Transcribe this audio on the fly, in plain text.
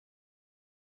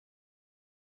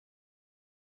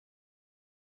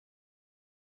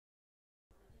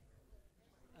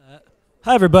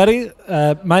Hi, everybody.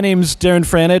 My name's Darren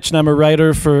Franich, and I'm a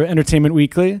writer for Entertainment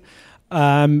Weekly.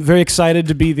 I'm very excited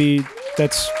to be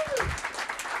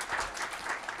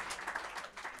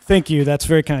Thank you. That's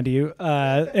very kind of you,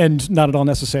 and not at all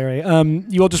necessary.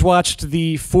 You all just watched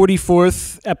the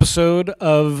 44th episode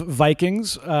of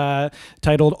Vikings,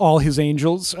 titled All His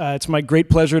Angels. It's my great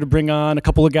pleasure to bring on a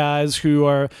couple of guys who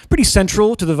are pretty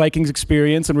central to the Vikings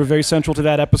experience, and were very central to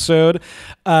that episode.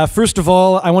 First of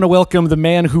all, I want to welcome the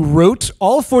man who wrote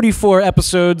all 44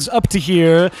 episodes up to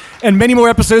here, and many more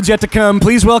episodes yet to come.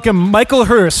 Please welcome Michael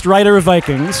Hirst, writer of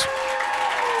Vikings.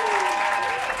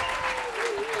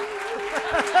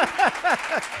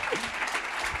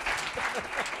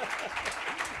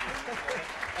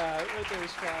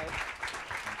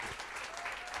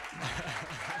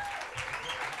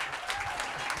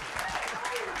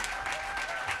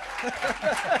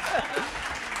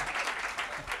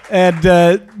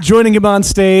 And joining him on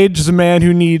stage is a man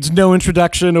who needs no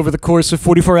introduction. Over the course of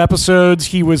 44 episodes,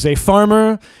 he was a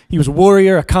farmer, he was a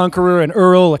warrior, a conqueror, an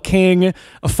earl, a king,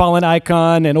 a fallen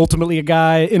icon, and ultimately a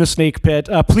guy in a snake pit.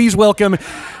 Please welcome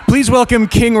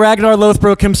King Ragnar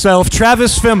Lothbrok himself,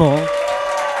 Travis Fimmel.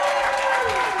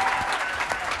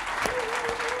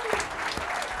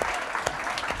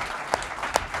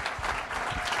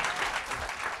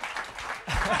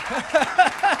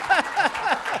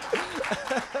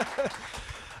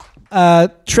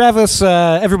 Travis,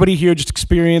 everybody here just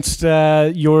experienced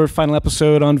your final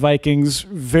episode on Vikings.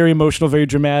 Very emotional, very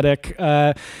dramatic.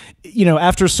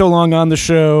 After so long on the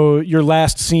show, your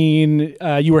last scene,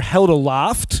 you were held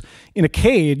aloft in a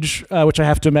cage, which I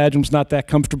have to imagine was not that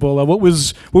comfortable. What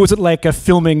was it like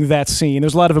filming that scene?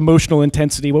 There's a lot of emotional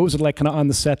intensity. What was it like kind of on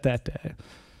the set that day?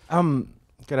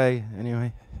 G'day,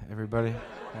 anyway, everybody.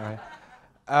 All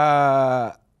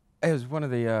right. It was one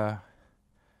of the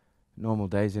normal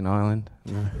days in Ireland.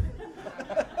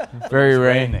 Very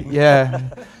rainy. Yeah,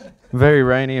 very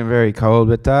rainy and very cold,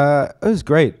 but it was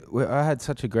great. I had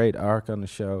such a great arc on the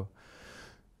show.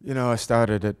 You know, I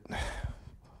started at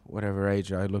whatever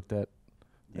age I looked at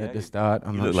the start.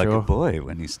 I'm not sure. You looked like a boy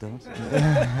when you started.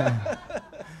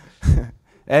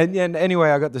 And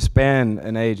anyway, I got to span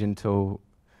an age until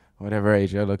whatever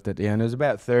age I looked at the end. It was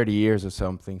about 30 years or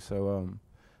something. So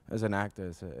as an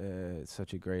actor, it's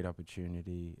such a great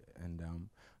opportunity, and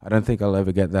I don't think I'll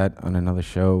ever get that on another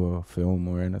show or film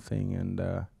or anything. And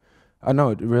I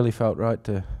know it really felt right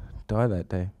to die that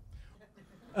day.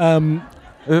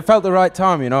 It felt the right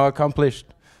time, I accomplished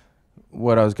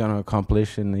what I was going to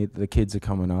accomplish, and the kids are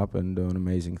coming up and doing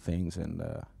amazing things, and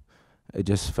it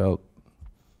just felt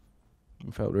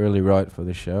really right for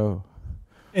the show.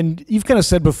 And you've kind of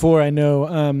said before, I know,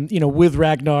 with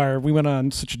Ragnar, we went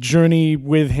on such a journey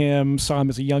with him, saw him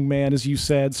as a young man, as you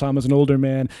said, saw him as an older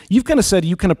man. You've kind of said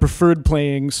you kind of preferred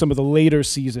playing some of the later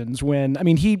seasons when,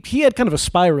 he had kind of a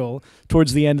spiral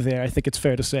towards the end there, I think it's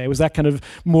fair to say. Was that kind of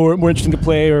more interesting to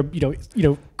play, or,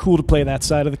 cool to play that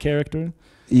side of the character?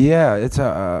 Yeah,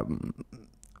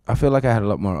 I feel like I had a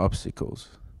lot more obstacles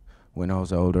when I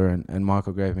was older, and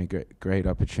Michael gave me great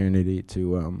opportunity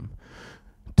to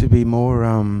be more,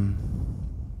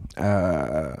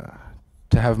 to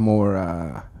have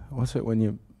more, what's it when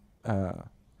you,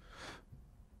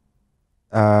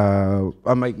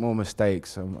 I make more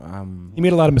mistakes. You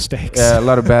made a lot of mistakes. Yeah, a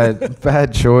lot of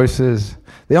bad choices.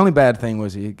 The only bad thing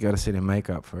was you got to sit in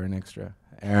makeup for an extra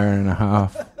hour and a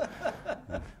half.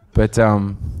 But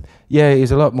yeah, he's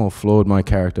a lot more flawed, my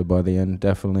character, by the end,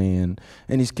 definitely. And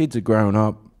his kids are grown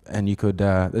up, and you could,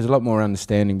 there's a lot more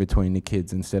understanding between the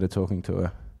kids instead of talking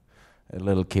to a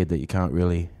little kid that you can't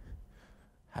really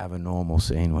have a normal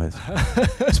scene with.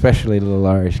 Especially little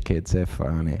Irish kids, they're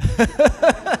funny.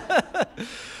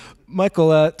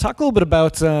 Michael, talk a little bit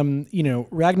about,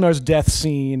 Ragnar's death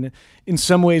scene. In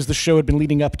some ways, the show had been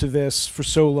leading up to this for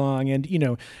so long, and,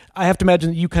 I have to imagine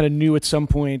that you kind of knew at some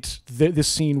point this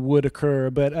scene would occur,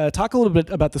 but talk a little bit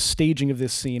about the staging of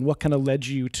this scene. What kind of led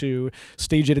you to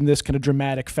stage it in this kind of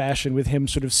dramatic fashion with him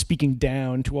sort of speaking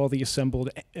down to all the assembled,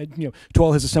 to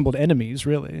all his assembled enemies,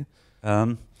 really?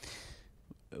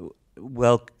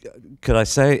 Well, could I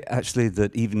say, actually,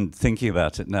 that even thinking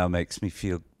about it now makes me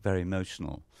feel very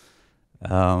emotional.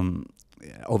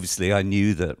 Obviously, I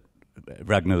knew that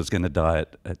Ragnar was going to die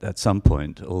at some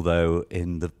point, although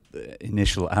in the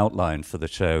initial outline for the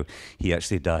show, he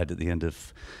actually died at the end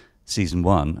of season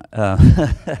 1.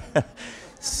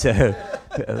 So,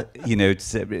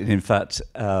 in fact,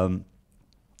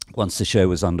 once the show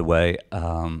was underway,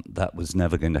 that was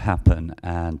never going to happen.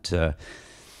 And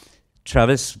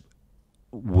Travis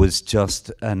was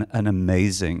just an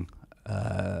amazing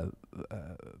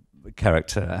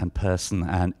character and person,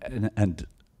 and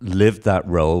lived that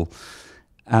role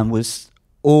and was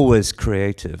always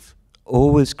creative,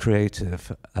 always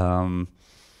creative.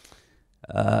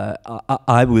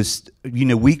 I was,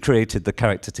 we created the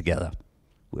character together.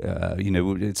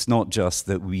 It's not just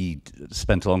that we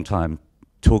spent a long time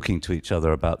talking to each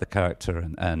other about the character,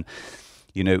 and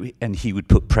he would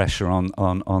put pressure on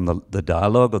the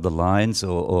dialogue or the lines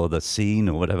or the scene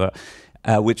or whatever,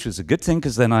 which was a good thing,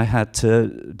 because then I had to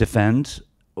defend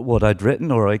what I'd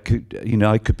written, or I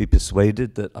could be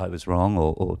persuaded that I was wrong,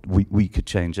 or we could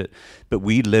change it. But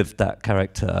we lived that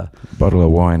character. A bottle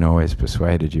of wine always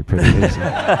persuaded you pretty easily.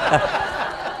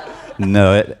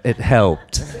 No, it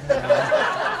helped.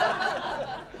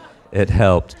 It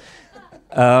helped.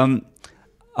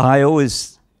 I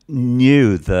always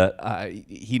knew that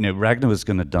Ragnar was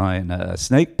going to die in a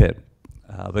snake pit,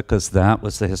 because that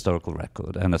was the historical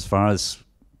record. And as far as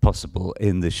possible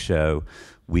in this show,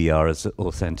 we are as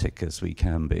authentic as we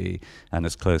can be and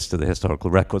as close to the historical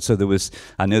record. So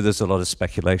I know there's a lot of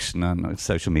speculation on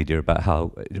social media about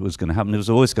how it was going to happen. It was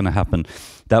always going to happen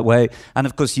that way. And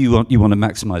of course, you want to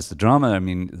maximize the drama. I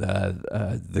mean,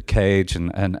 the cage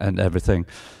and everything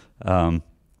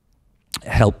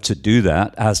helped to do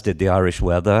that, as did the Irish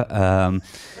weather.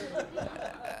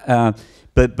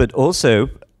 But also,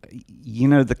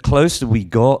 the closer we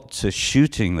got to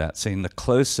shooting that scene, the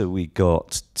closer we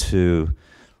got to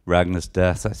Ragnar's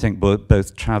death. I think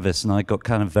both Travis and I got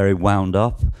kind of very wound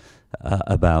up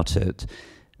about it.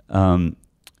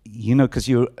 Because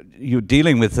you're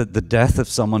dealing with the death of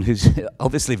someone who's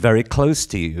obviously very close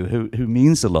to you, who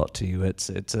means a lot to you. It's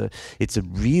a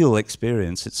real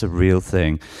experience. It's a real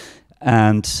thing,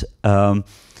 and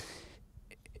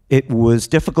it was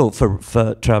difficult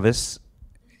for Travis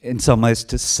in some ways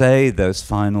to say those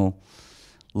final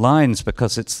lines,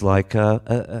 because it's like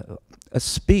a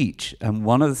speech. And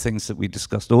one of the things that we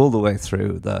discussed all the way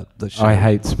through the show, I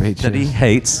hate speeches. That he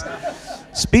hates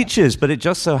speeches, but it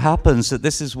just so happens that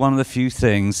this is one of the few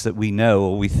things that we know,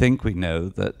 or we think we know,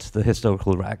 that the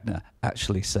historical Ragnar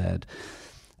actually said.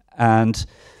 And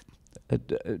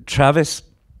Travis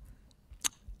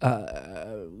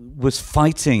was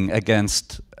fighting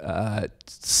against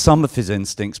some of his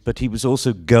instincts, but he was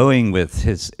also going with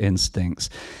his instincts.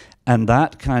 And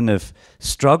that kind of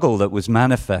struggle that was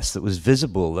manifest, that was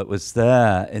visible, that was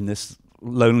there in this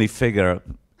lonely figure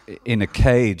in a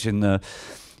cage in the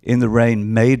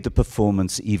rain, made the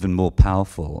performance even more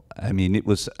powerful. I mean, it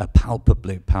was a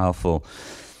palpably powerful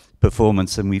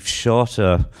performance, and we've shot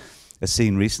a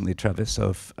scene recently, Travis,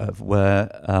 of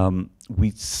where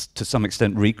we, to some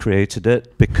extent, recreated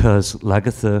it, because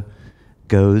Lagertha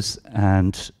goes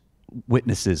and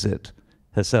witnesses it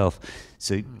herself.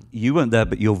 So you weren't there,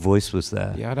 but your voice was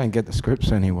there. Yeah, I don't get the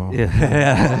scripts anymore.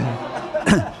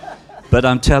 Yeah. But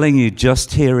I'm telling you,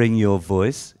 just hearing your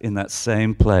voice in that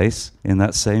same place, in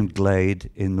that same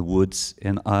glade in the woods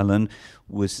in Ireland,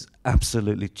 was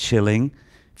absolutely chilling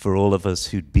for all of us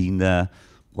who'd been there,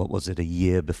 what was it, a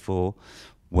year before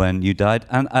when you died.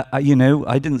 And I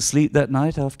didn't sleep that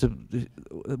night after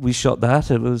we shot that.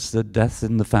 It was the death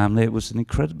in the family. It was an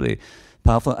incredibly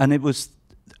powerful, and it was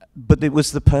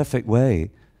the perfect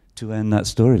way to end that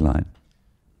storyline.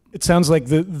 It sounds like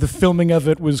the filming of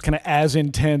it was kind of as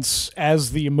intense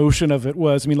as the emotion of it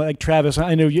was. I mean, like Travis,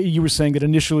 I know you were saying that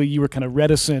initially you were kind of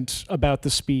reticent about the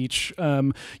speech.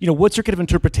 What's your kind of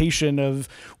interpretation of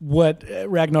what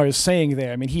Ragnar is saying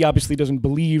there? I mean, he obviously doesn't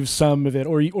believe some of it,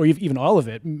 or even all of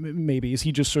it. Maybe is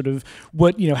he just sort of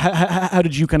how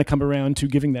did you kind of come around to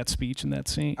giving that speech in that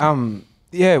scene?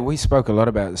 Yeah, we spoke a lot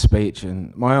about the speech,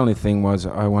 and my only thing was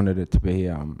I wanted it to be.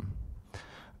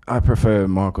 I prefer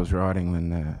Michael's writing than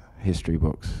the history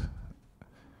books.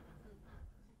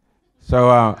 So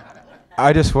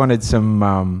I just wanted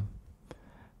some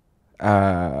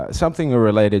something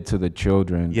related to the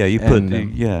children. Yeah, you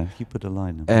put a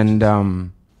line. And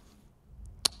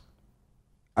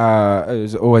it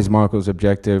was always Michael's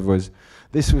objective was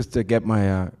to get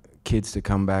my kids to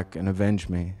come back and avenge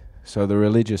me. So the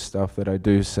religious stuff that I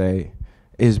do say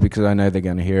is because I know they're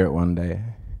going to hear it one day,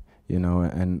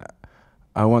 and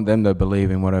I want them to believe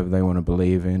in whatever they want to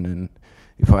believe in, and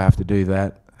if I have to do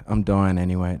that, I'm dying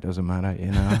anyway, it doesn't matter,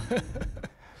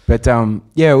 But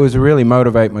it was to really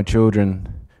motivate my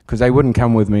children, because they wouldn't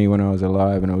come with me when I was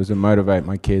alive, and it was to motivate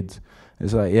my kids.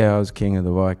 It's like, I was king of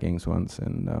the Vikings once,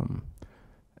 and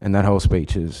that whole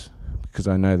speech is because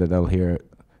I know that they'll hear it.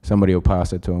 Somebody will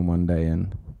pass it to them one day,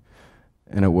 and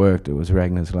it worked. It was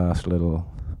Ragnar's last little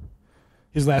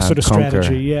his last sort of conquer.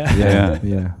 strategy,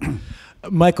 Yeah.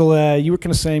 Michael, you were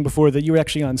kind of saying before that you were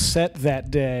actually on set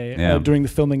that day during the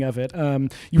filming of it.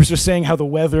 You were sort of saying how the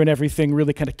weather and everything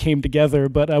really kind of came together,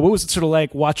 but what was it sort of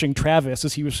like watching Travis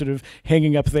as he was sort of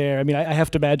hanging up there? I mean, I have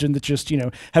to imagine that just,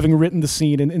 having written the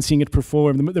scene and seeing it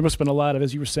perform, there must have been a lot of,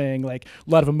 as you were saying, like a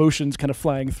lot of emotions kind of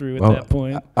flying through at that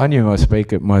point. I knew my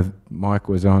speaker, my mic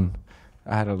was on.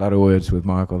 I had a lot of words with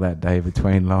Michael that day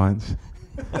between lines.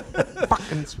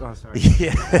 Fucking, oh, sorry.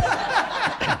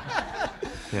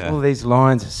 Yeah. All these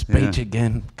lines of speech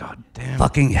again. God damn.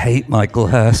 Fucking hate Michael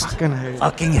Hirst.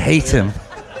 Fucking hate him.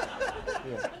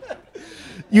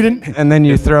 You didn't. And then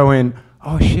you throw in,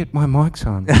 oh shit, my mic's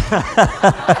on.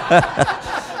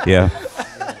 Yeah.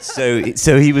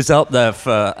 So he was up there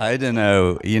for, I don't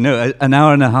know, an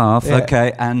hour and a half,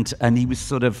 okay, and he was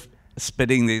sort of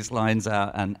spitting these lines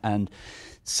out, and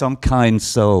some kind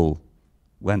soul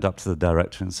went up to the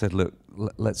director and said, look,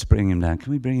 let's bring him down.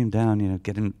 Can we bring him down,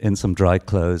 get him in some dry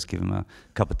clothes, give him a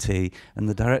cup of tea? And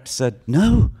the director said,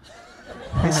 no.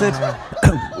 He said,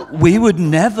 we would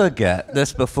never get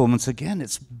this performance again.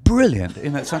 It's brilliant.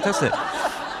 It's fantastic.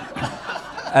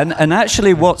 And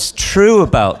actually what's true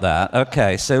about that,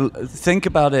 okay, so think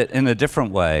about it in a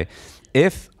different way.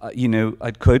 If,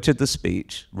 I'd quoted the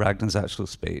speech, Ragnar's actual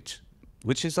speech,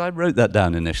 which is, I wrote that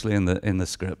down initially in the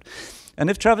script. And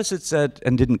if Travis had said,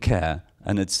 and didn't care,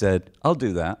 and had said, I'll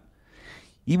do that,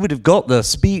 you would have got the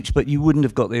speech, but you wouldn't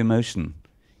have got the emotion.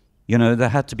 There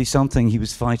had to be something he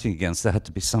was fighting against. There had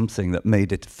to be something that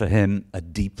made it, for him, a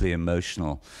deeply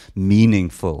emotional,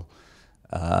 meaningful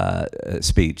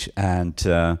speech. And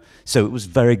so it was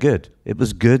very good. It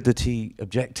was good that he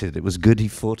objected. It was good he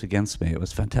fought against me. It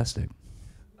was fantastic.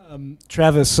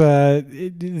 Travis,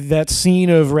 that scene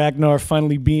of Ragnar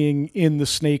finally being in the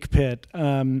snake pit,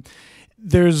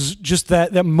 there's just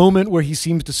that moment where he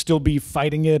seems to still be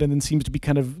fighting it and then seems to be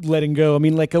kind of letting go. I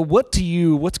mean, like, what's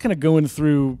kind of going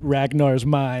through Ragnar's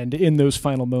mind in those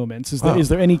final moments? Is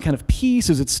there any kind of peace?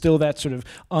 Is it still that sort of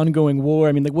ongoing war?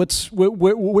 I mean, like,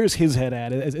 where's his head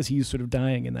at as he's sort of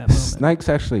dying in that moment? Snakes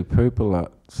actually poop a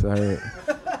lot, so...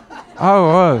 I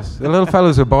was. The little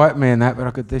fellas would bite me and that, but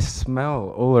I could just smell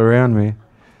all around me.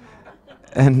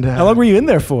 And how long were you in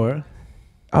there for?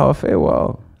 Oh, a fair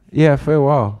while. Yeah, a fair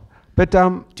while. But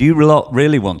do you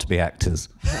really want to be actors?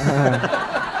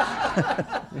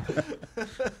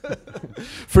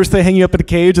 First they hang you up in a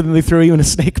cage and then they throw you in a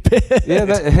snake pit.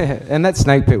 Yeah, and that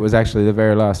snake pit was actually the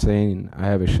very last scene I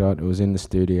ever shot. It was in the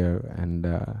studio, and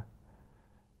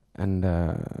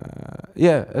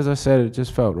as I said, it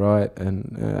just felt right,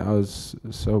 and I was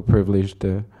so privileged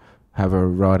to have a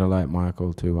writer like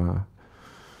Michael to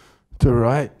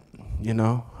write,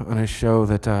 on a show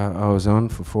that I was on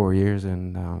for 4 years,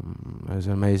 and it was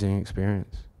an amazing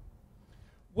experience.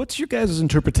 What's your guys'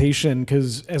 interpretation?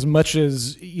 Because as much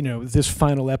as, this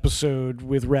final episode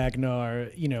with Ragnar,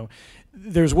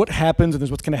 there's what happens and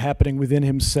there's what's kind of happening within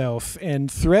himself.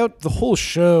 And throughout the whole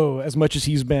show, as much as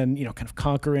he's been, kind of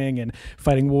conquering and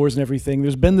fighting wars and everything,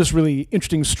 there's been this really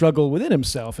interesting struggle within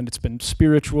himself. And it's been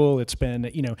spiritual. It's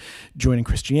been, joining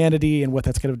Christianity and what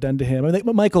that's kind of done to him. I think,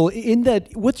 Michael, in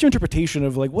that, what's your interpretation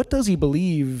of, like, what does he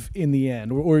believe in the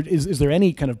end? Or is there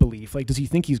any kind of belief? Like, does he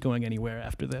think he's going anywhere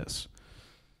after this?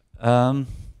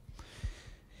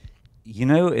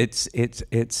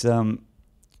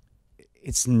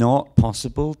 It's not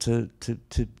possible to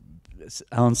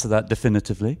answer that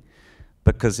definitively,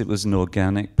 because it was an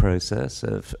organic process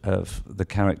of the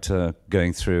character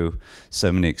going through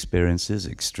so many experiences,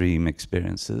 extreme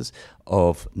experiences,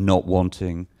 of not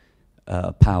wanting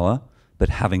power, but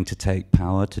having to take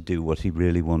power to do what he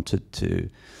really wanted to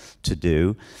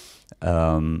do.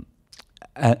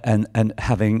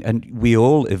 And we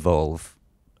all evolve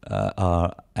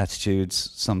our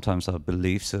attitudes. Sometimes our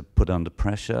beliefs are put under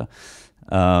pressure.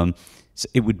 So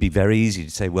it would be very easy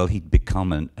to say, well, he'd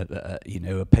become a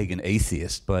pagan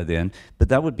atheist by the end, but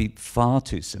that would be far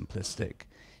too simplistic.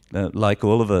 Like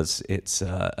all of us, it's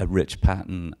a rich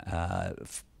pattern,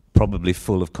 probably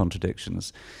full of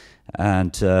contradictions,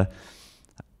 and for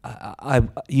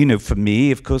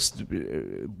me, of course,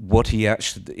 what he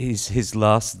actually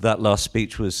that last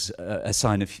speech was a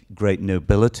sign of great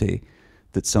nobility,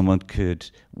 that someone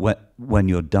could, when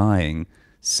you're dying,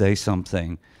 say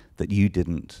something that you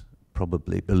didn't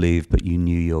probably believe, but you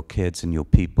knew your kids and your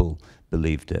people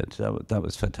believed it. That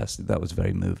was fantastic. That was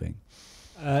very moving.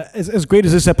 As great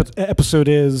as this episode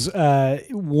is,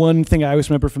 one thing I always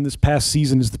remember from this past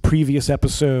season is the previous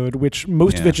episode, which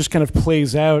most of it just kind of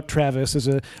plays out, Travis, as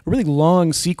a really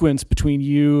long sequence between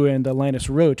you and Linus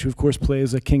Roach, who of course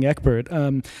plays King Egbert.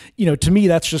 To me,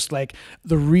 that's just like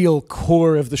the real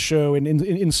core of the show, and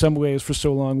in some ways for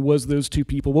so long was those two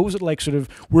people. What was it like sort of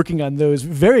working on those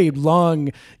very long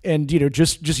and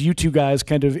just you two guys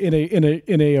kind of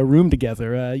in a room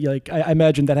together? I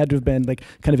imagine that had to have been like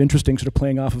kind of interesting, sort of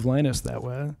playing off of Linus that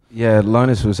way. Yeah,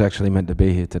 Linus was actually meant to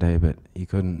be here today, but he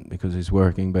couldn't because he's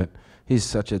working. But he's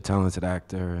such a talented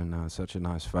actor and such a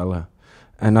nice fella.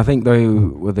 And I think they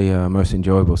were the most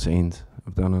enjoyable scenes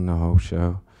I've done on the whole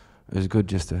show. It was good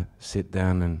just to sit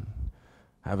down and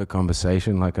have a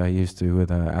conversation like I used to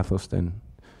with Athelstan,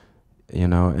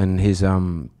 and his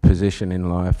position in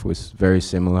life was very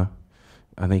similar.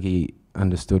 I think he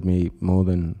understood me more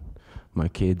than my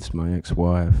kids, my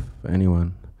ex-wife,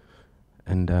 anyone.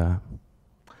 And I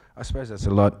suppose that's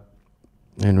a lot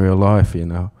in real life,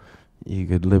 You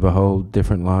could live a whole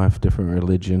different life, different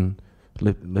religion,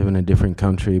 live in a different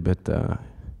country, but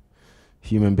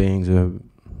human beings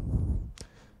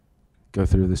go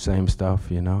through the same stuff,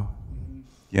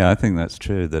 Yeah, I think that's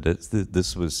true, that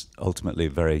this was ultimately a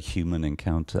very human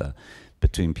encounter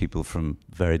between people from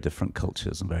very different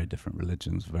cultures and very different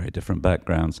religions, very different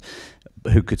backgrounds,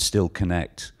 who could still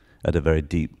connect at a very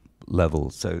deep level.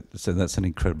 So that's an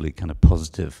incredibly kind of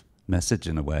positive message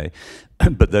in a way.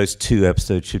 But those two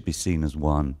episodes should be seen as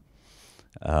one,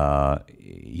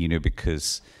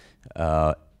 because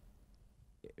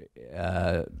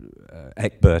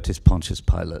Egbert is Pontius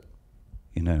Pilate.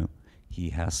 He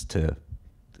has to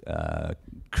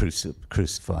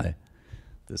crucify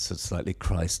this slightly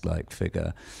Christ-like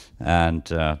figure, and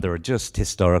there are just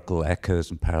historical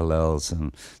echoes and parallels,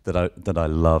 and that I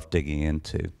love digging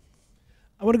into.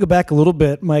 I want to go back a little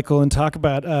bit, Michael, and talk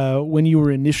about when you were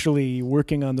initially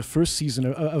working on the first season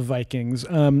of Vikings.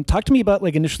 Talk to me about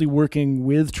initially working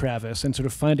with Travis and sort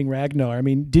of finding Ragnar. I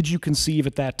mean, did you conceive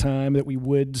at that time that we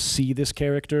would see this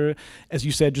character, as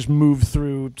you said, just move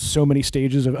through so many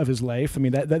stages of his life? I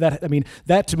mean,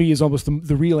 that to me is almost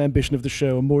the real ambition of the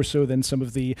show, more so than some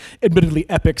of the admittedly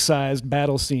epic-sized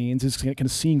battle scenes, is kind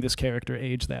of seeing this character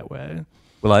age that way.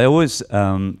 Well, I always,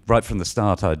 right from the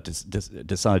start, I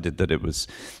decided that it was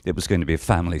going to be a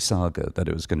family saga, that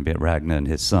it was going to be Ragnar and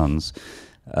his sons,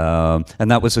 and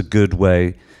that was a good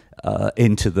way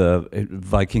into the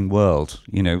Viking world.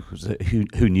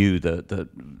 Who knew that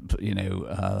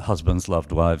husbands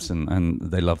loved wives and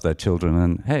they loved their children,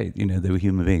 and hey, they were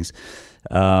human beings.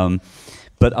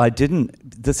 But I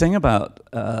didn't. The thing about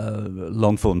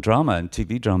long-form drama and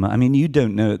TV drama, I mean, you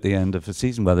don't know at the end of a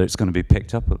season whether it's going to be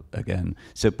picked up again.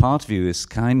 So part of you is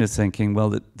kind of thinking,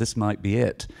 well, this might be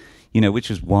it,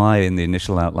 which is why in the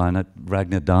initial outline,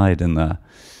 Ragnar died in there.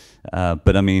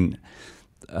 But I mean,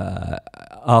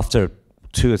 after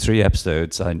 2 or 3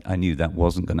 episodes, I knew that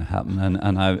wasn't going to happen,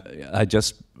 and I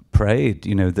just prayed,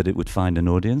 that it would find an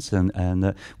audience and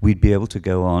that we'd be able to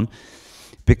go on,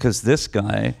 because this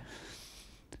guy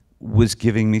was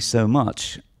giving me so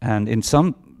much, and in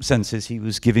some senses he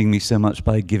was giving me so much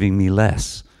by giving me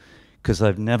less, because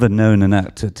I've never known an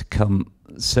actor to come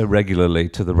so regularly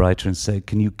to the writer and say,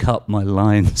 can you cut my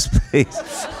lines, please?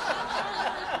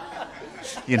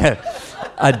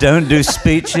 I don't do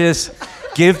speeches,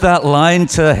 give that line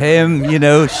to him,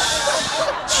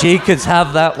 she could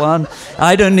have that one,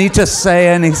 I don't need to say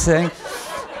anything.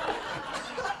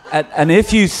 And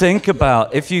if you think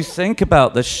about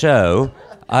the show,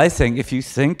 I think if you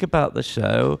think about the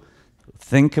show,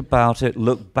 think about it,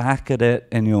 look back at it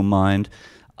in your mind,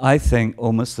 I think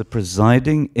almost the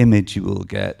presiding image you will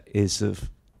get is of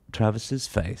Travis's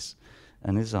face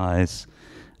and his eyes,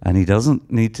 and he doesn't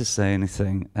need to say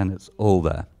anything, and it's all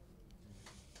there.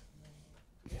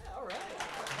 Yeah, all right.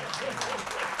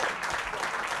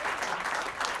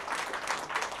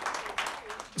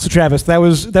 So Travis, that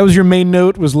was your main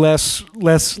note, was less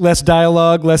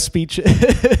dialogue, less speech.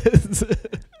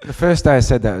 The first day I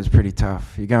said that was pretty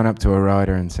tough. You're going up to a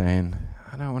writer and saying,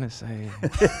 I don't want to say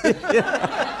it.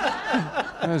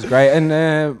 That was great. And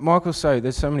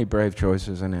there's so many brave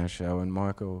choices in our show, and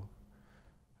Michael,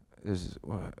 I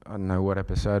don't know what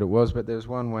episode it was, but there's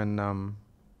one when, I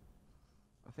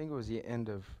think it was the end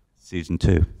of Season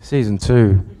 2. Season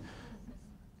 2.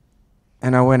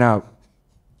 And I went up,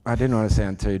 I didn't want to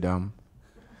sound too dumb,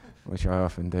 which I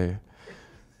often do,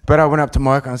 but I went up to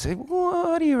Michael and said,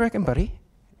 what do you reckon, buddy,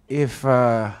 if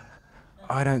I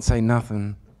don't say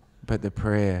nothing but the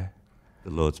prayer, the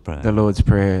Lord's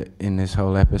Prayer in this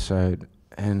whole episode?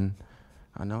 And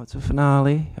I know it's a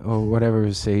finale or whatever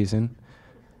season,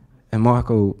 and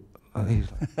Michael He's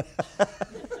like,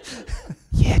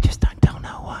 yeah, just don't tell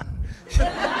no one.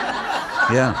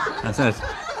 Yeah, that's it.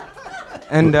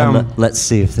 And let's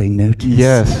see if they notice.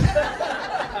 yes,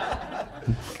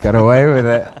 got away with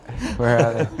it. Where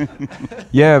are they?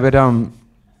 Yeah, but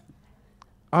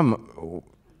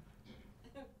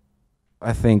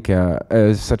I think it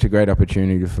was such a great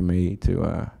opportunity for me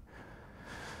to.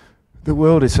 The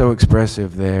world is so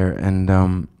expressive there, and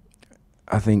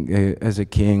I think as a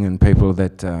king and people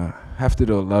that have to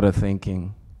do a lot of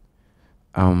thinking,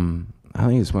 I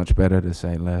think it's much better to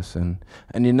say less, and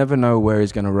you never know where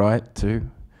he's going to write to.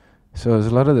 So there's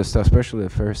a lot of the stuff, especially the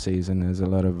first season, there's a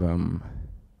lot of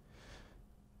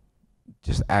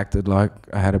just acted like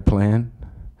I had a plan,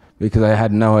 because I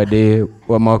had no idea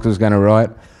what Michael was going to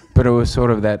write, but it was sort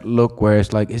of that look where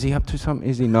it's like, is he up to something,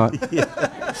 is he not?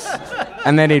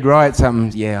 And then he'd write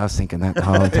something, yeah, I was thinking that the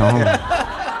whole time.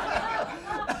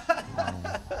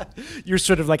 You're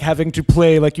sort of like having to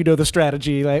play like you know the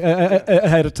strategy like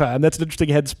ahead of time. That's an interesting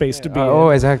headspace to be I in.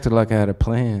 always acted like I had a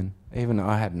plan, even though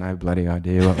I had no bloody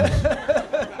idea what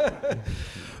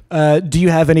was. Do you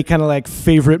have any kind of like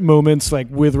favorite moments like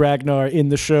with Ragnar in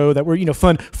the show that were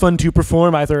fun to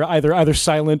perform, either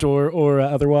silent or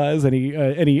otherwise?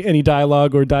 Any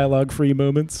dialogue or dialogue free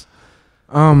moments?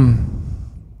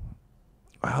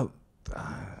 Well,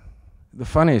 the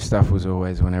funniest stuff was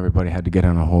always when everybody had to get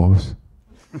on a horse,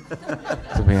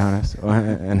 to be honest,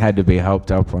 and had to be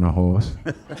helped up on a horse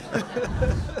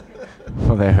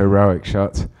for their heroic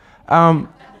shots.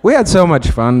 We had so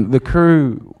much fun. The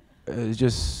crew is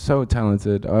just so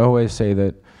talented. I always say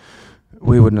that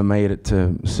we wouldn't have made it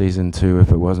to season 2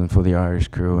 if it wasn't for the Irish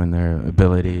crew and their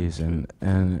abilities and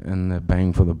the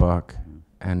bang for the buck.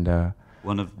 And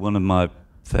one of my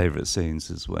favourite scenes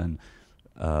is when.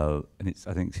 And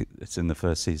I think it's in the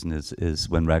first season, is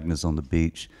when Ragnar's on the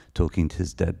beach talking to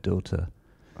his dead daughter.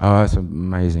 Oh, that's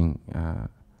amazing,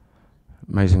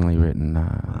 amazingly written.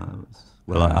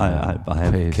 Well, I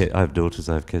have daughters,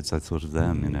 I have kids. I thought of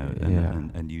them,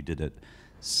 and you did it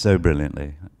so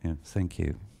brilliantly. Yeah, thank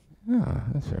you. Oh,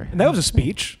 that's very. And that was a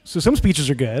speech. So some speeches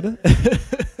are good.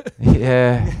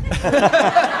 Yeah.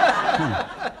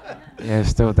 Yeah,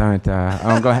 still don't.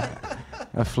 I'm glad.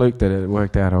 I fluked that it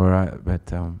worked out all right,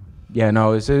 but yeah,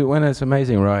 no. When it's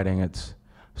amazing writing, it's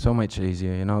so much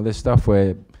easier. There's stuff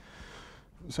where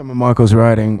some of Michael's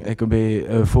writing, it could be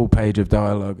a full page of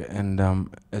dialogue, and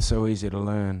it's so easy to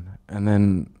learn. And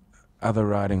then other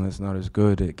writing that's not as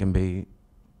good, it can be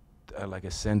like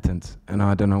a sentence, and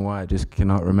I don't know why I just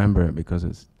cannot remember it because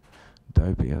it's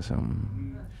dopey or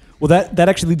something. Well, that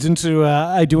actually leads into,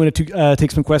 I do want to take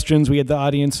some questions. We had the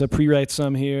audience pre-write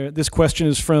some here. This question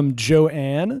is from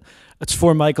Joanne. It's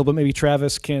for Michael, but maybe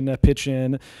Travis can pitch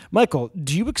in. Michael,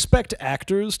 do you expect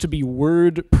actors to be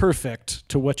word perfect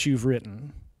to what you've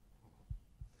written?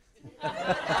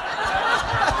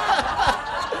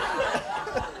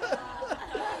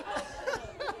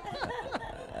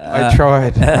 I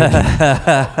tried.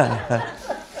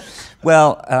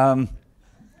 Well,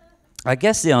 I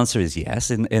guess the answer is yes,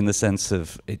 in the sense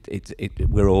of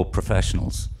we're all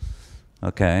professionals.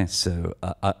 Okay, so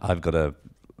I've got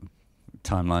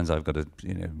timelines. I've got to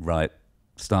write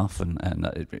stuff, and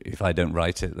if I don't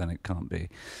write it, then it can't be.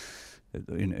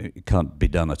 It can't be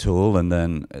done at all. And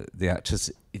then the actors,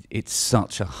 it's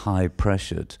such a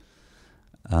high-pressured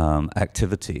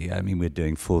activity. I mean, we're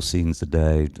doing 4 scenes a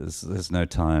day. There's no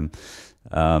time.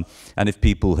 And if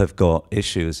people have got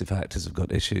issues, if actors have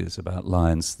got issues about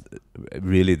lines,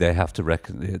 really they have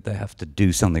to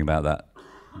do something about that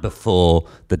before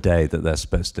the day that they're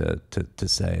supposed to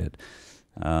say it.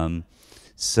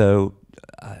 So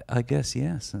I guess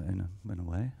yes, in a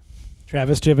way.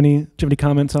 Travis, do you have any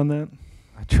comments on that?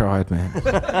 I tried, man.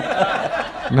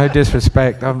 No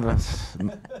disrespect.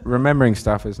 Remembering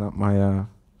stuff is not my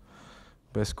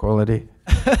best quality.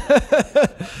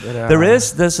 But,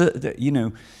 there's this.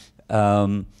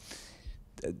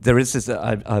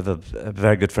 I have a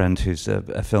very good friend who's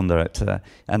a film director,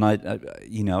 and I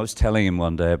was telling him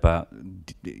one day about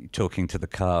talking to the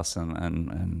cast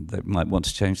and they might want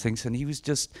to change things, and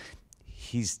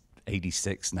he's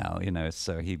 86 now,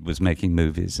 so he was making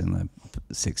movies in the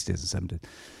 60s and 70s,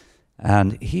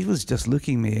 and he was just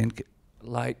looking at me and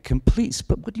like complete.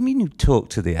 But what do you mean you talk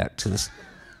to the actors?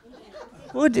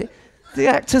 The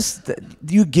actors,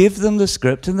 you give them the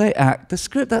script and they act the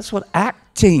script. That's what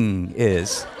acting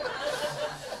is.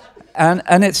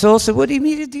 And it's also, what do you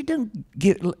mean you don't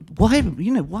get, why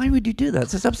would you do that?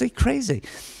 That's absolutely crazy.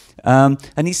 And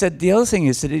he said the other thing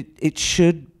is that it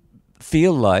should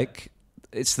feel like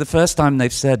it's the first time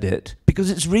they've said it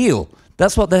because it's real.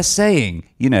 That's what they're saying,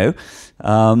 you know.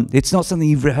 It's not something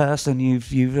you've rehearsed and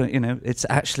you've you know, it's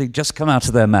actually just come out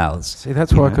of their mouths. See,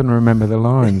 that's why I couldn't remember the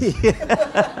lines.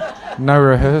 No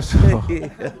rehearsal.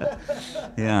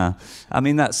 Yeah, I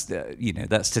mean, that's you know,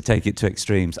 that's to take it to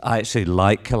extremes. I actually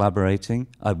like collaborating.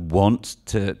 I want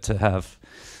to have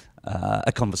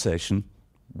a conversation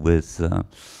with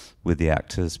the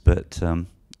actors, but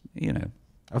you know,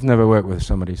 I've never worked with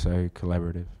somebody so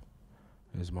collaborative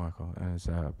as Michael, and it's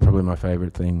probably my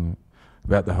favourite thing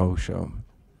about the whole show,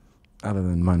 other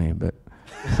than money. But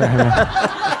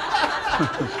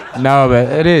no, but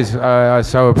it is. I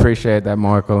so appreciate that,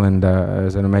 Michael, and it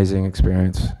was an amazing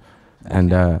experience.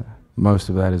 And most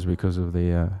of that is because of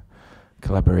the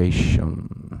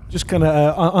collaboration. Just kind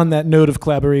of on that note of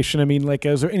collaboration, I mean, like,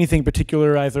 is there anything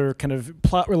particular, either kind of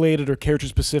plot related or character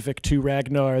specific to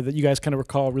Ragnar, that you guys kind of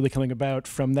recall really coming about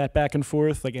from that back and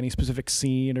forth? Like any specific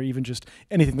scene or even just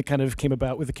anything that kind of came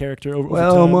about with the character over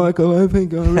time? Michael, I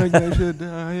think Ragnar should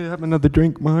have another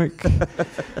drink, Mike.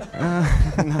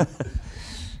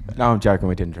 No, I'm joking.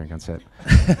 We didn't drink on set.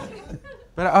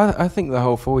 But I think the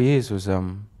whole 4 years was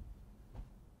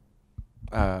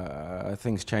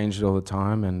things changed all the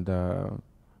time, and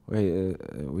we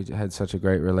had such a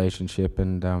great relationship,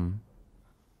 and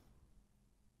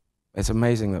it's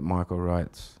amazing that Michael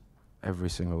writes every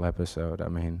single episode. I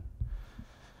mean,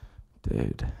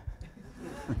 dude.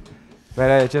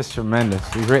 But it's just tremendous.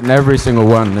 He's written every single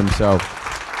one himself.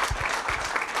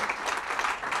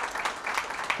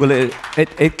 Well,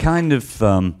 it kind of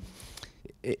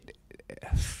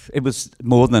it was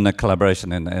more than a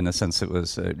collaboration in a sense.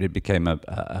 It became a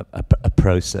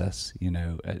process. You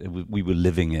know, we were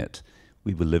living it.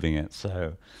 We were living it.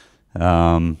 So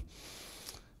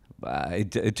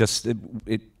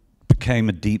it became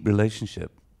a deep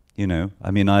relationship. You know,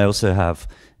 I mean, I also have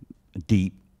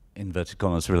deep, inverted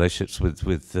commas, relationships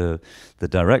with the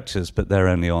directors, but they're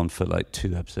only on for like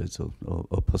 2 episodes or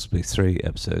possibly 3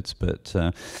 episodes. But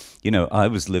you know, I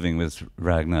was living with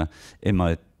Ragnar in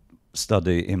my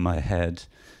study, in my head,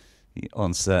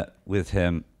 on set with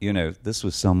him. You know, this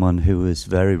was someone who was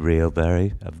very real,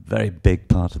 a very big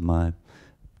part of my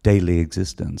daily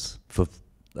existence for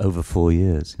over 4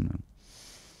 years. You know.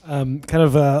 Kind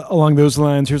of along those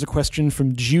lines, here's a question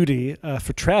from Judy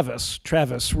for Travis.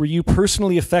 Travis, were you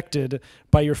personally affected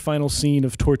by your final scene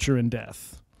of torture and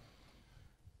death?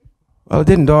 Well, I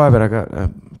didn't die, but I got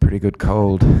a pretty good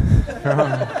cold.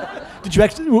 Did you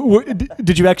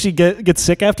actually get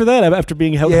sick after that? After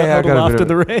being held aloft in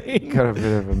the rain? Got a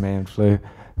bit of a man flu,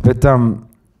 but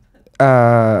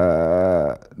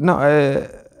no.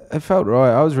 It felt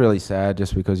right. I was really sad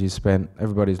just because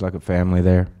everybody's like a family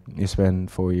there. You spend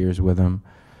 4 years with them,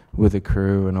 with the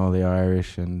crew and all the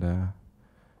Irish, and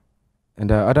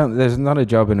there's not a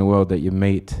job in the world that you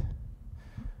meet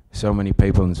so many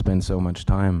people and spend so much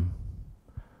time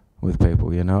with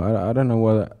people, you know. I don't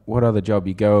know what other job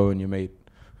you go and you meet,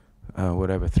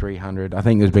 300. I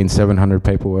think there's been 700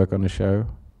 people work on the show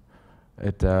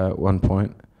at one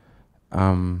point.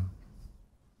 And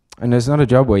there's not a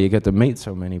job where you get to meet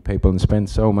so many people and spend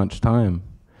so much time.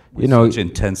 With such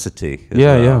intensity.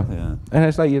 Yeah. And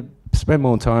it's like you spend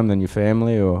more time than your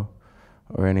family or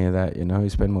any of that, you know. You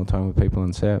spend more time with people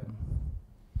on set.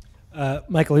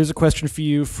 Michael, here's a question for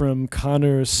you from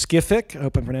Connor Skiffick. I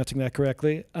hope I'm pronouncing that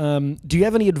correctly. Do you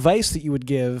have any advice that you would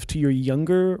give to your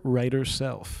younger writer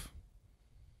self?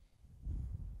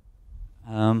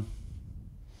 I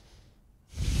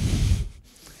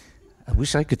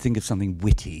wish I could think of something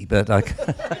witty, but I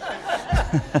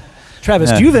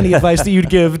Travis, do you have any advice that you'd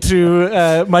give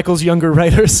to Michael's younger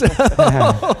writer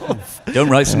self? Don't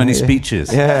write so many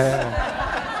speeches. Yeah.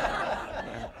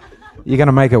 You're going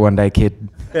to make it one day, kid.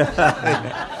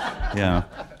 Yeah.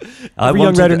 Every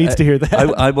young writer needs to hear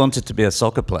that. I wanted to be a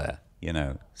soccer player, you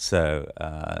know. So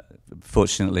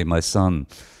fortunately, my son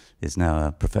is now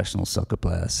a professional soccer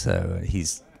player, so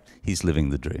he's living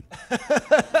the dream.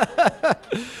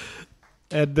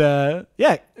 And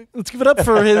yeah, let's give it up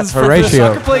for his Horatio.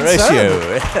 soccer playing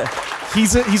son.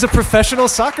 He's a professional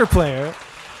soccer player.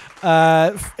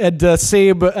 And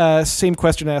same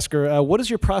question asker. What is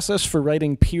your process for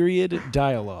writing period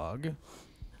dialogue?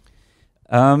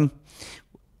 Well,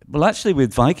 actually,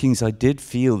 with Vikings, I did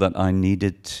feel that I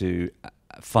needed to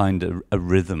find a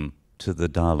rhythm to the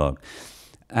dialogue.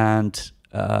 And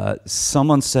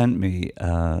someone sent me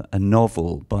a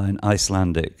novel by an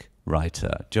Icelandic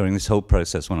writer during this whole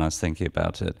process when I was thinking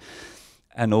about it.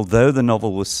 And although the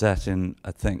novel was set in,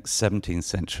 I think, 17th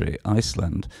century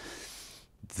Iceland,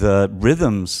 the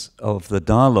rhythms of the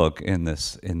dialogue in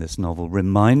this novel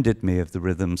reminded me of the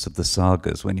rhythms of the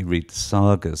sagas. When you read the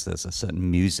sagas, there's a certain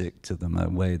music to them, a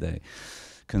way they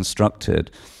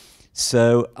constructed.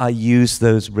 So I used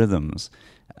those rhythms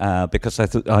because I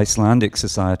thought Icelandic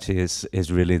society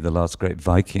is really the last great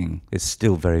Viking. It's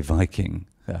still very Viking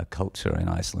culture in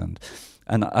Iceland,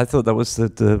 and I thought that was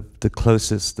the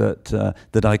closest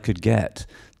that I could get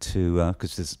to,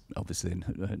 because there's obviously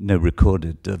no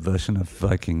recorded version of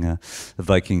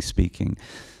Viking speaking.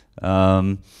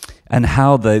 And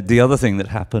how the other thing that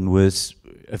happened was,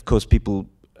 of course, people,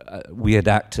 we had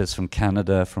actors from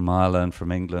Canada, from Ireland,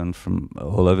 from England, from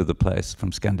all over the place,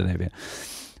 from Scandinavia.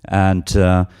 And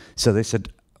so they said,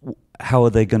 how are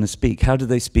they going to speak? How do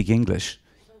they speak English?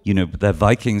 You know, they're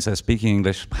Vikings, they're speaking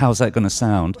English. How's that going to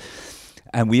sound?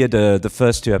 And we had the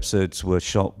first 2 episodes were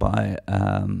shot by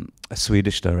a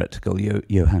Swedish director called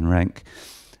Johan Renck,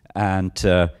 and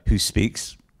who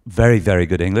speaks very, very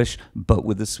good English, but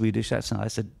with a Swedish accent. I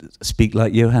said, speak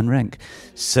like Johan Renck.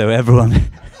 So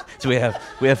everyone, so we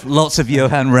have lots of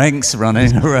Johan Rencks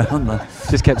running around.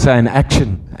 Just kept saying,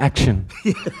 action, action.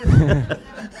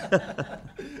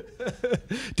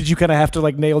 Did you kind of have to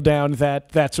like nail down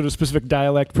that sort of specific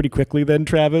dialect pretty quickly then,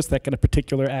 Travis? That kind of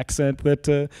particular accent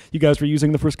that you guys were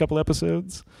using the first couple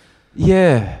episodes?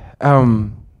 Yeah.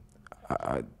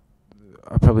 I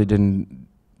probably didn't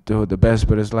do it the best,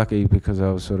 but it's lucky because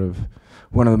I was sort of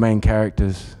one of the main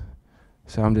characters.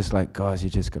 So I'm just like, guys, you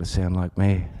just got to sound like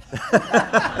me.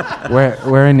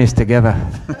 We're in this together.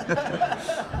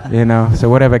 You know, so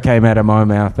whatever came out of my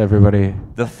mouth, everybody.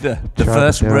 The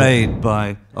first raid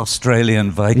by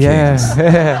Australian Vikings.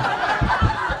 Yeah.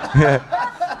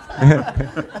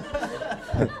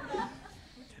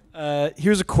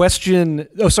 Here's a question.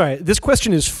 Oh, sorry. This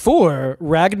question is for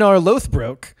Ragnar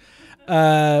Lothbrok.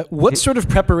 What sort of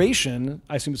preparation,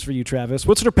 I assume it's for you, Travis,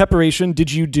 what sort of preparation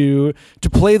did you do to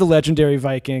play the legendary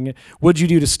Viking? What did you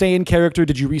do to stay in character?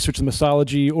 Did you research the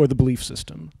mythology or the belief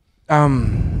system?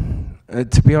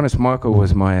 To be honest, Michael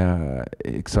was my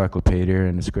encyclopedia,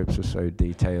 and the scripts were so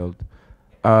detailed.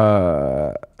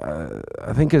 I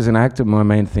think as an actor, my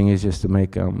main thing is just to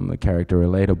make the character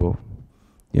relatable.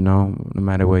 You know, no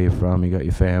matter where you're from, you got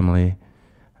your family,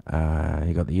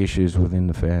 you got the issues within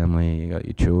the family, you got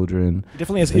your children. He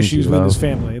definitely has issues with his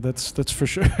family, that's for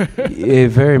sure. Yeah,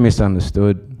 very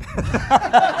misunderstood.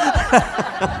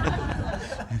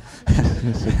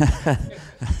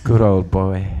 Good old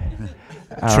boy.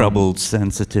 Troubled,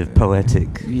 sensitive,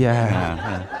 poetic.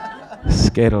 Yeah.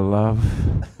 Scared of love.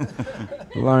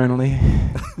 Lonely.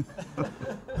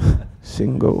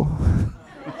 Single.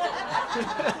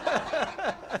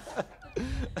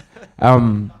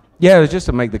 Yeah, it was just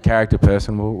to make the character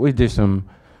personable. We did some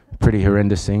pretty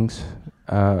horrendous things,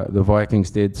 the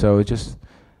Vikings did, so it's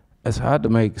hard to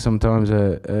make sometimes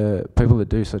people that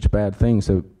do such bad things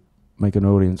to make an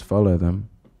audience follow them,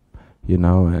 you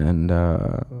know, and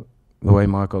the way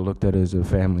Michael looked at it as a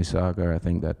family saga, I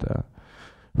think that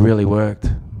really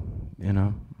worked, you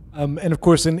know. And of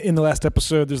course, in the last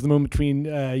episode, there's the moment between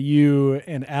you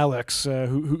and Alex,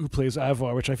 who plays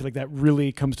Ivar, which I feel like that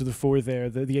really comes to the fore there.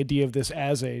 The idea of this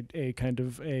as a kind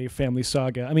of a family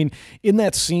saga. I mean, in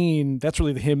that scene, that's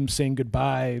really him saying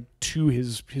goodbye to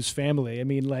his family. I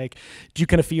mean, like, do you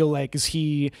kind of feel like is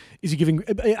he giving?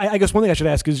 I guess one thing I should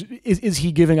ask is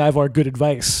he giving Ivar good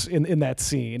advice in that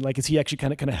scene? Like, is he actually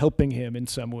kind of helping him in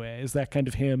some way? Is that kind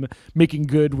of him making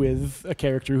good with a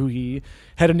character who he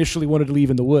had initially wanted to leave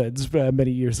in the woods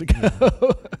many years ago?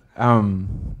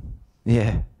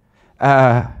 Yeah.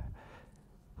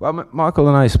 Well, Michael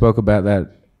and I spoke about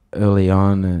that early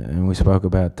on, and we spoke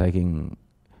about taking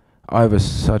Ivar's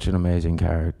such an amazing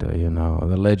character, you know.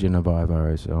 The legend of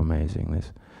Ivar is so amazing.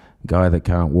 This guy that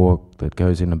can't walk, that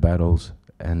goes into battles,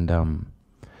 and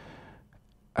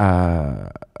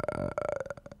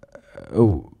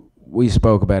we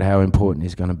spoke about how important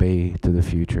he's going to be to the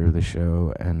future of the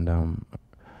show, and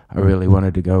I really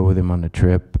wanted to go with him on the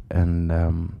trip and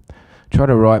try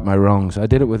to right my wrongs. I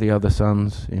did it with the other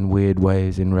sons in weird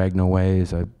ways, in Ragnar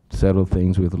ways. I settled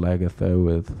things with Lagertha,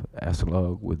 with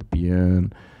Aslaug, with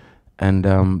Bjorn. And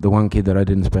the one kid that I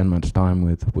didn't spend much time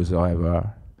with was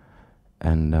Ivar.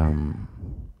 And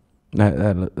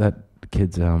that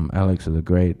kid's, Alex is a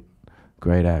great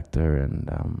actor. And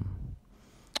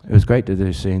it was great to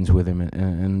do scenes with him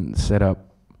and set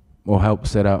up, or help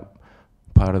set up,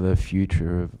 part of the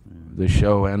future of the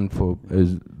show and for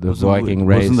the Viking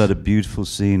race. Wasn't that a beautiful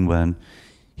scene when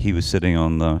he was sitting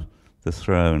on the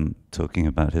throne talking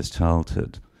about his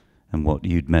childhood and what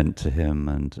you'd meant to him,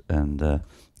 and do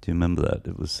you remember that?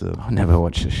 It was. I never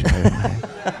watched the show.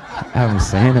 I haven't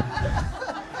seen it.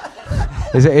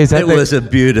 Is that It was a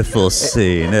beautiful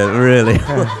scene, it really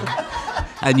was.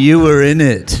 And you were in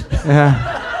it.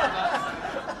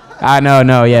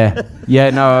 No, yeah. Yeah,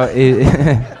 no,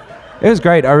 it was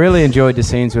great. I really enjoyed the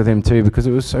scenes with him too because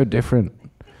it was so different,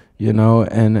 you know,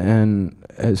 and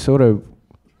it sort of,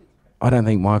 I don't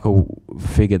think Michael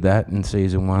figured that in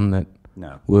season 1 that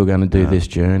we were going to do this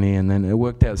journey, and then it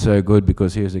worked out so good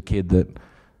because he was a kid that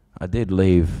I did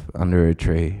leave under a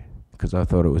tree because I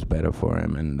thought it was better for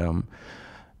him, and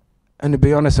to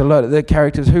be honest, a lot of the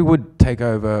characters who would take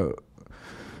over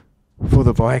for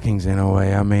the Vikings in a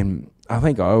way, I mean, I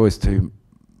think I was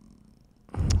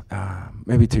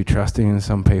maybe too trusting in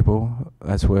some people.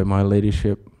 That's where my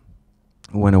leadership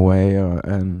went away,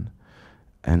 and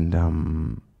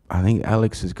I think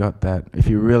Alex has got that. If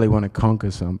you really want to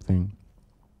conquer something,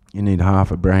 you need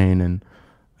half a brain and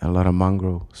a lot of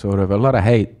mongrel, sort of. A lot of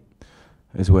hate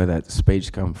is where that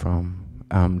speech come from.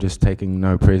 Just taking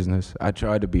no prisoners. I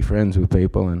tried to be friends with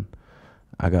people and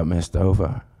I got messed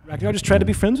over. Ragnar just tried to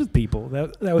be friends with people.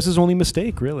 That was his only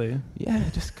mistake, really. Yeah,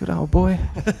 just good old boy.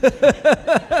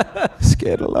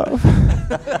 Scared of love.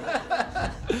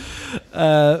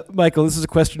 Michael, this is a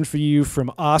question for you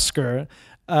from Oscar.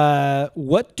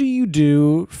 What do you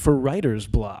do for writer's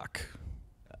block?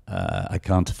 I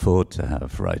can't afford to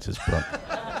have writer's block.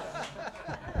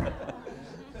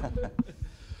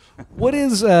 What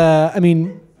is, I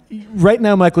mean, right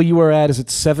now, Michael, you are at, is it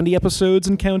 70 episodes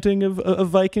and counting of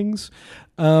Vikings?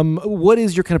 What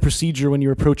is your kind of procedure when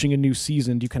you're approaching a new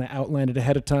season? Do you kind of outline it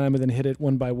ahead of time and then hit it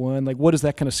one by one? Like, what does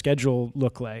that kind of schedule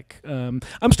look like? I'm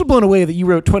still blown away that you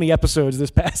wrote 20 episodes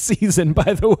this past season,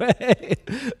 by the way.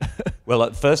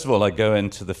 Well, first of all, I go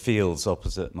into the fields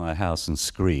opposite my house and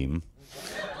scream.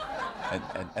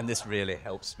 And this really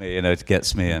helps me, you know, it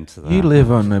gets me into that. You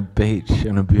live on a beach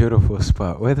in a beautiful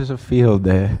spot where there's a field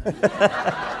there.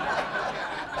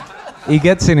 He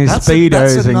gets in his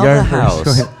Speedos and goes for a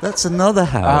swim. That's another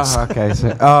house. Oh, okay. So,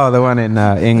 the one in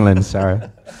England, sorry.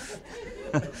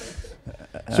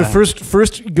 So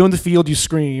first you go in the field, you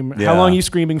scream. Yeah. How long are you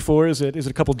screaming for? Is it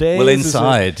a couple days? Well,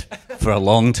 inside for a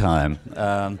long time.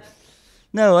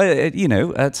 You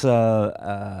know, it's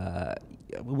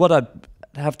what I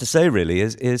have to say really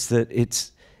is that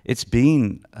it's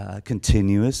been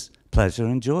continuous pleasure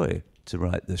and joy to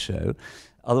write the show.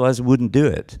 Otherwise, I wouldn't do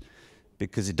it.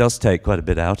 Because it does take quite a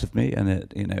bit out of me, and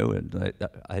it, you know, and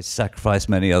I sacrifice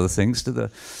many other things to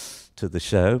the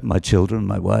show. My children,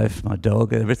 my wife, my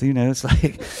dog, everything. You know, it's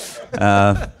like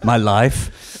my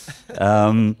life.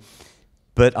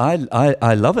 But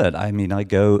I love it. I mean, I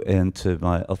go into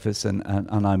my office and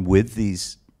I'm with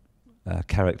these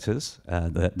characters.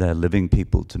 They're living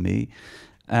people to me,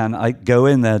 and I go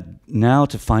in there now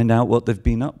to find out what they've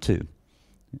been up to.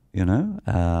 You know,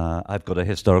 I've got a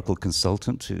historical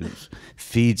consultant who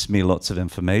feeds me lots of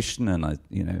information, and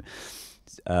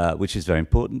which is very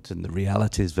important, and the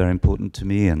reality is very important to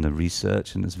me, and the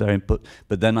research, and it's very important.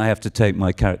 But then I have to take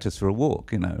my characters for a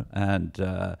walk, you know, and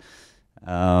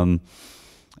I'm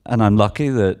lucky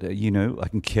that you know I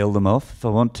can kill them off if I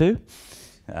want to.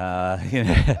 You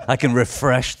know, I can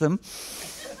refresh them.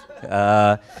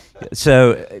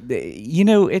 So you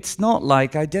know, it's not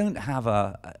like I don't have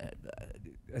a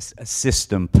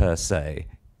system per se,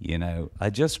 you know. I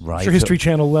just write. Sure, History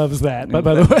Channel loves that, by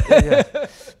the way. Yeah.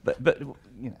 But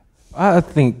you know, I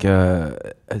think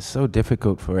it's so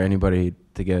difficult for anybody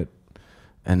to get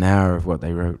an hour of what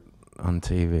they wrote on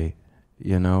TV.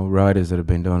 You know, writers that have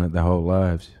been doing it their whole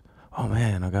lives. Oh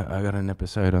man, I got an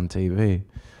episode on TV.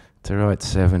 To write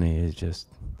 70 is just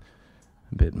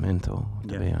a bit mental,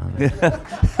 to be honest.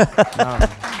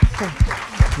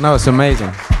 No, it's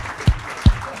amazing.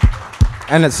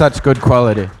 And it's such good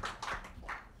quality.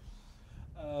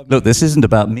 Look, this isn't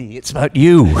about me, it's about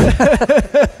you.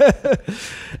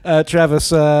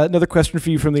 Travis, another question for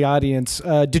you from the audience.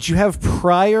 Did you have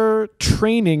prior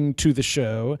training to the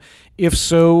show? If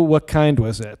so, what kind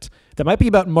was it? That might be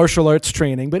about martial arts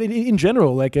training, but in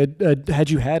general, like, had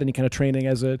you had any kind of training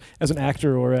as an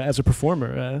actor or as a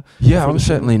performer? Yeah, I'm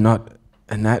certainly not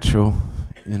a natural,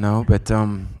 you know, but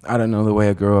I don't know, the way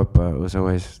I grew up was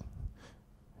always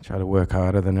try to work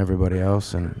harder than everybody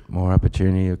else, and more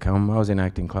opportunity will come. I was in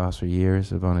acting class for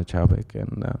years with Ivana Chubbuck,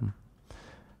 and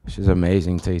she's an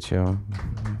amazing teacher.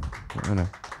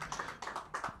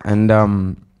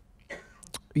 And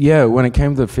yeah, when it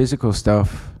came to the physical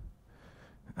stuff,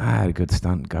 I had a good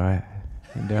stunt guy.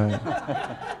 You know,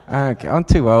 I'm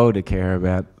too old to care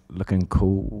about looking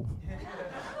cool.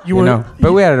 You know,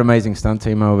 but we had an amazing stunt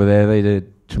team over there. They did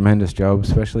a tremendous job,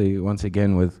 especially once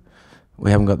again with. We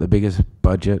haven't got the biggest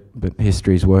budget, but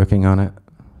history's working on it.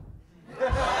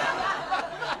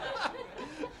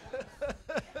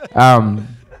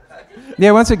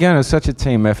 Yeah, once again, it's such a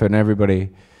team effort, and everybody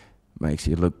makes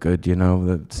you look good, you know.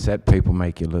 The set people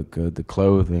make you look good, the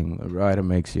clothing, the writer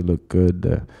makes you look good,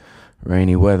 the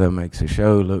rainy weather makes the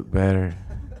show look better.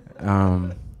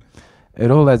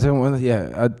 It all adds in.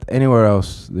 Yeah, anywhere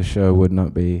else, the show would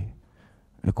not be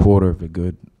a quarter of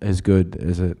as good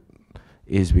as it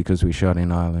is because we shot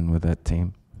in Ireland with that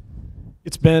team.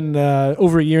 It's been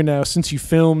over a year now since you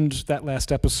filmed that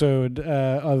last episode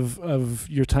of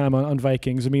your time on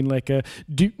Vikings. I mean, like,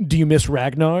 do you miss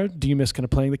Ragnar? Do you miss kind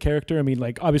of playing the character? I mean,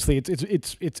 like, obviously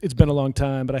it's been a long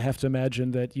time, but I have to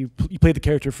imagine that you played the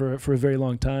character for a very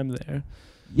long time there.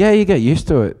 Yeah, you get used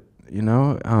to it, you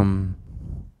know.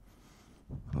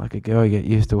 Like a girl, you get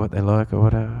used to what they like or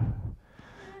whatever.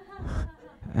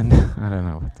 And I don't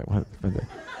know what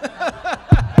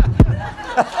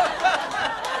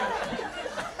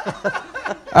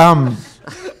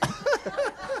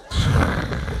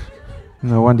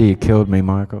no wonder you killed me,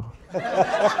 Michael.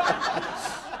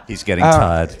 He's getting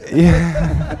tired.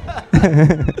 Yeah.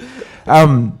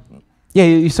 Yeah,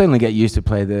 you certainly get used to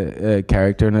play the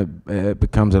character, and it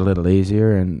becomes a little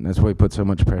easier, and that's why we put so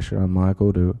much pressure on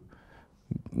Michael to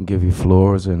give you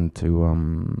flaws and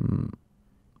to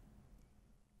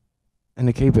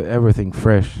keep everything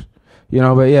fresh, you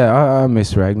know. But yeah, I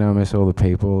miss Ragnar. I miss all the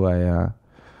people. I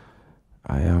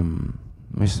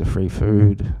miss the free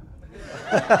food.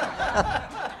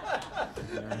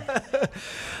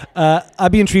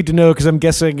 I'd be intrigued to know, because I'm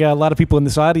guessing a lot of people in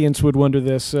this audience would wonder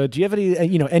this. Do you have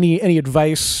any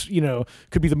advice? You know,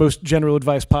 could be the most general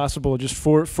advice possible, just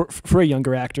for a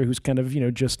younger actor who's kind of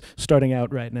just starting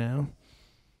out right now.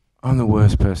 I'm the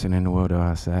worst person in the world to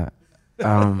ask that.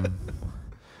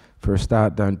 For a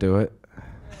start, don't do it.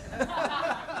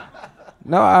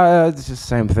 No, it's just the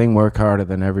same thing. Work harder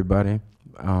than everybody.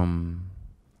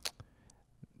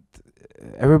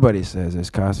 Everybody says as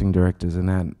casting directors and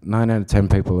that 9 out of 10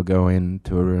 people will go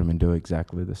into a room and do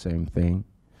exactly the same thing.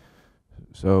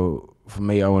 So for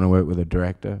me, I want to work with a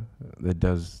director that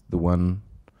does the one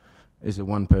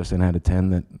person out of 10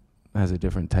 that has a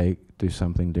different take, do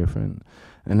something different.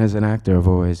 And as an actor, I've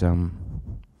always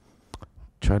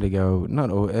tried to go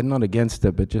not against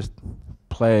it, but just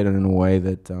play it in a way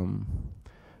that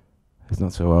it's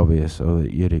not so obvious or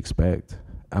that you'd expect.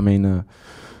 I mean,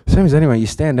 same as anyway, you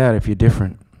stand out if you're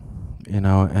different, you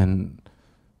know, and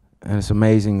it's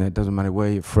amazing that it doesn't matter where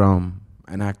you're from,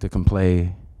 an actor can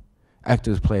play, a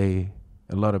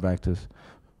lot of actors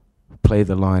play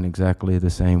the line exactly the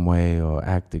same way or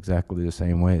act exactly the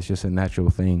same way. It's just a natural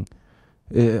thing.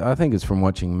 I think it's from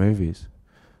watching movies,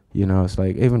 you know. It's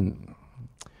like even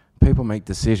people make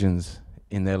decisions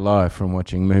in their life from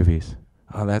watching movies.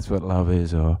 Oh, that's what love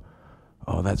is, or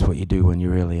oh, that's what you do when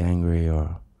you're really angry,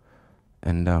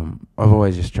 and I've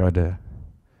always just tried to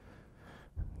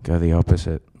go the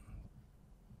opposite.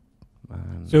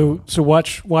 So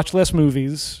watch less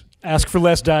movies, ask for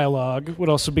less dialogue would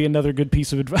also be another good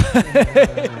piece of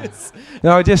advice.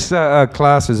 No, just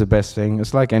class is the best thing.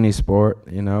 It's like any sport,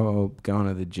 you know, or going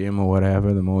to the gym or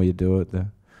whatever. The more you do it,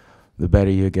 the better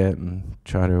you get, and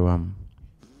try to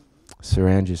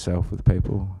surround yourself with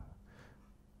people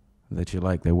that you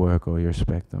like their work or you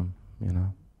respect them, you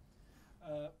know.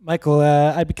 Michael,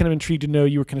 I'd be kind of intrigued to know,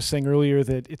 you were kind of saying earlier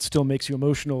that it still makes you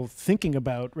emotional thinking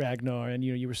about Ragnar, and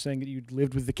you were saying that you'd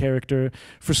lived with the character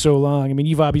for so long. I mean,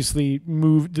 you've obviously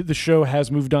the show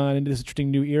has moved on into this interesting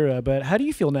new era, but how do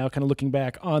you feel now, kind of looking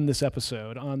back on this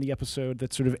episode, on the episode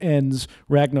that sort of ends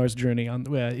Ragnar's journey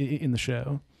on in the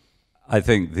show? I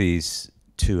think these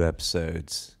two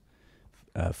episodes,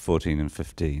 14 and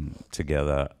 15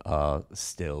 together, are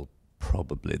still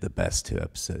probably the best two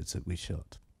episodes that we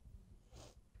shot.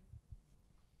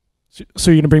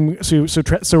 So you're gonna bring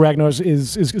so Ragnar's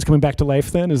is coming back to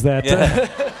life then? Is that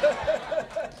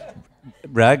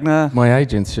Ragnar? My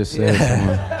agent's just there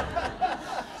somewhere.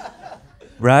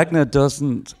 Ragnar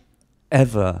doesn't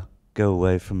ever go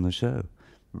away from the show.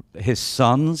 His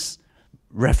sons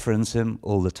reference him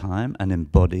all the time and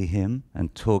embody him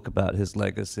and talk about his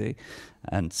legacy,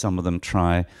 and some of them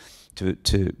try to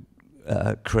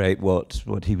create what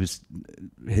he was,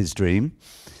 his dream.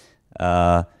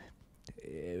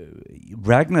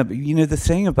 Ragnar, you know, the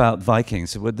thing about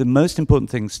Vikings, the most important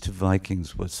things to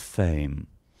Vikings was fame,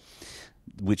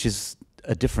 which is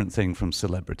a different thing from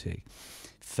celebrity.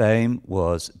 Fame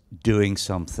was doing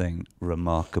something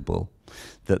remarkable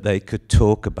that they could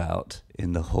talk about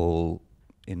in the hall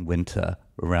in winter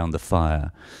around the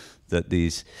fire, that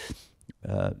these,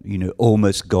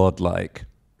 almost godlike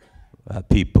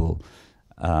people,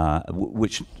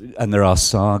 and there are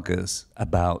sagas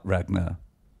about Ragnar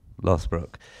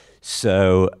Lothbrok,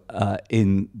 So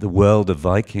in the world of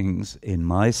Vikings, in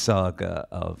my saga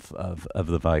of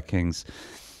the Vikings,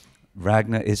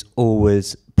 Ragnar is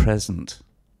always present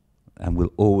and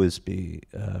will always be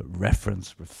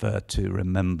referenced, referred to,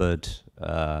 remembered,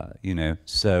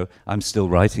 so I'm still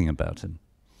writing about him.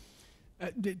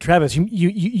 Travis,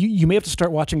 you may have to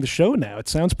start watching the show now. It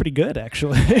sounds pretty good,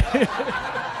 actually.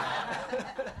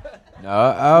 No,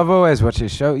 I've always watched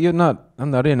his show. I'm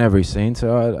not in every scene,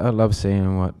 so I love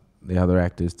seeing what the other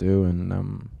actors do, and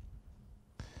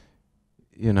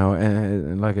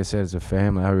and like I said, as a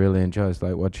family, I really enjoy. It's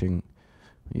like watching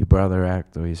your brother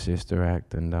act or your sister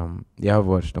act, and I've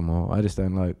watched them all. I just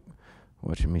don't like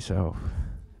watching myself.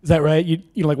 Is that right? You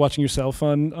don't like watching yourself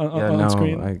on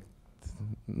screen? No,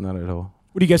 not at all.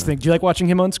 What do you guys think? Do you like watching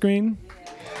him on screen?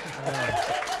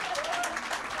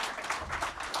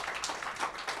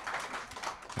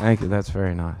 Thank you. That's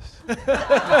very nice.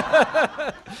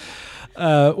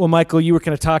 Well, Michael, you were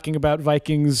kind of talking about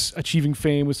Vikings achieving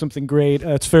fame with something great.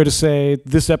 It's fair to say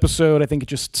this episode, I think it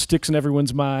just sticks in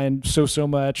everyone's mind so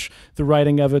much. The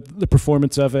writing of it, the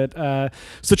performance of it.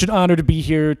 Such an honor to be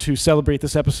here to celebrate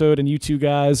this episode and you two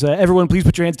guys. Everyone, please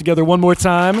put your hands together one more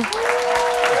time.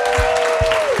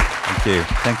 Thank you.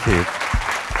 Thank you.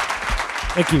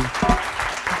 Thank you.